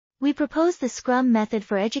We propose the Scrum method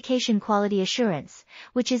for education quality assurance,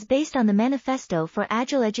 which is based on the Manifesto for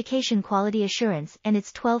Agile Education Quality Assurance and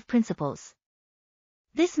its 12 principles.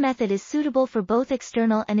 This method is suitable for both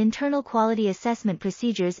external and internal quality assessment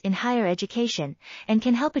procedures in higher education, and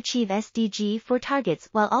can help achieve SDG 4 targets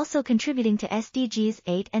while also contributing to SDGs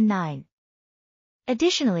 8 and 9.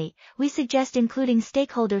 Additionally, we suggest including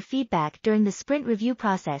stakeholder feedback during the sprint review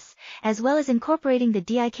process, as well as incorporating the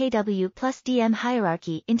DIKW plus DM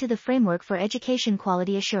hierarchy into the framework for education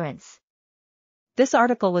quality assurance. This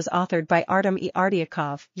article was authored by Artem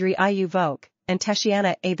Artyukhov, Iurii Volk, and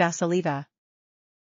Tetiana Vasylieva.